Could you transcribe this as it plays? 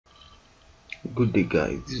Good day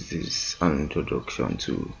guys, this is an introduction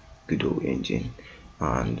to Godot engine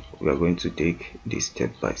and we are going to take this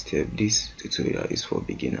step by step. This tutorial is for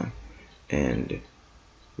beginner and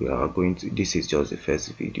this is just the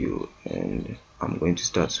first video, and I'm going to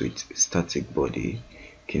start with static body,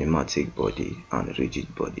 kinematic body and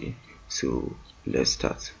rigid body. So let's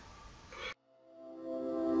start.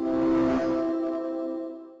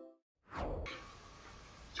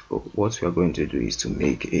 So what we are going to do is to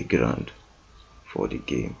make a ground for the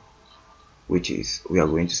game, which is we are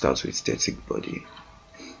going to start with static body.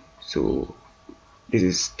 So this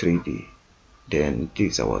is 3D, then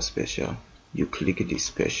this is our special. You click the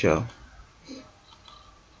special,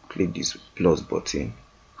 click this plus button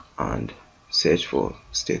and search for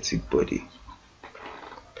static body.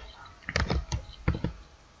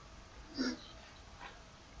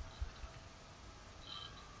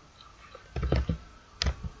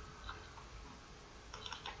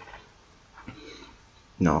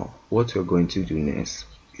 Now what we're going to do next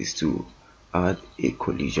is to add a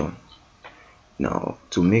collision. Now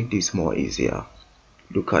to make this more easier,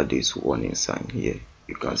 look at this warning sign here.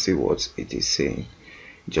 You can see what it is saying.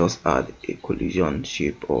 Just add a collision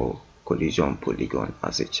shape or collision polygon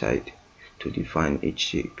as a child to define each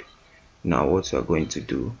shape. Now what you are going to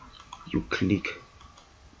do, you click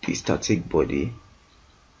the static body,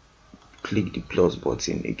 click the plus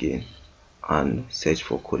button again and search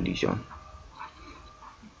for collision.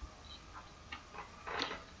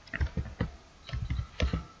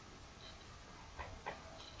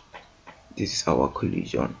 This is our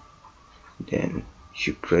collision. Then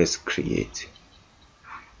you press create.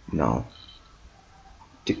 Now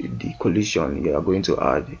the collision, you are going to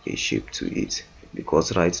add a shape to it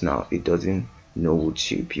because right now it doesn't know which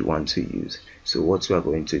shape you want to use. So what we are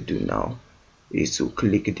going to do now is to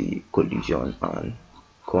click the collision and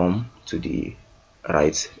come to the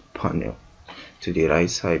right panel, to the right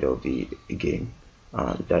side of the game,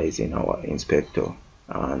 and that is in our inspector,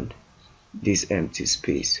 and this empty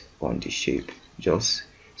space on the shape, just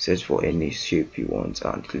search for any shape you want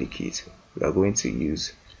and click it. We are going to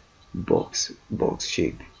use box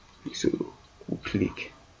shape, so we'll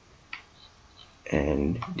click,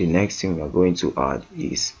 and the next thing we are going to add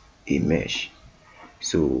is a mesh.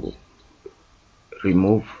 So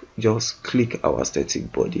just click our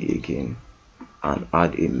static body again and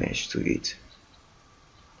add a mesh to it.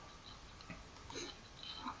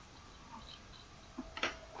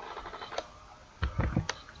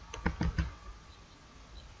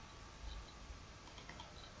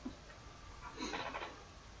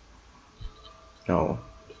 Now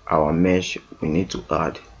our mesh, we need to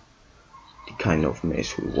add the kind of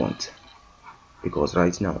mesh we want because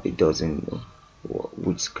right now it doesn't know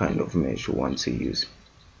which kind of mesh we want to use.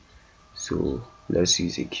 So let's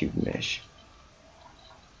use a cube mesh.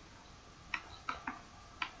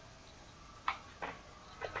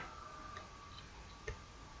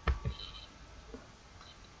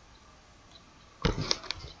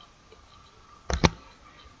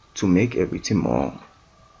 To make everything more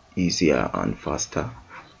easier and faster,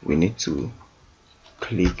 we need to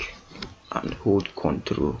click and hold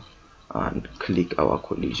Ctrl and click our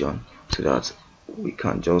collision so that we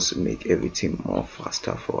can just make everything more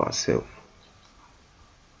faster for ourselves.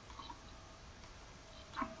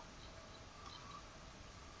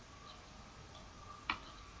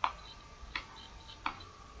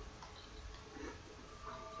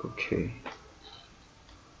 Okay,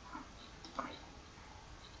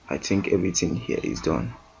 I think everything here is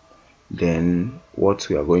done. Then what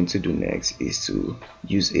we are going to do next is to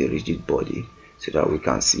use a rigid body so that we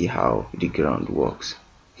can see how the ground works.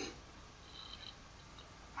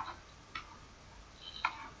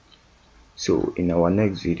 So in our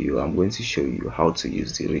next video, I'm going to show you how to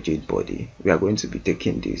use the rigid body. We are going to be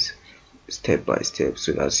taking this step by step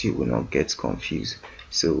so that you will not get confused.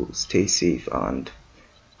 So stay safe and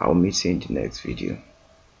I'll meet you in the next video.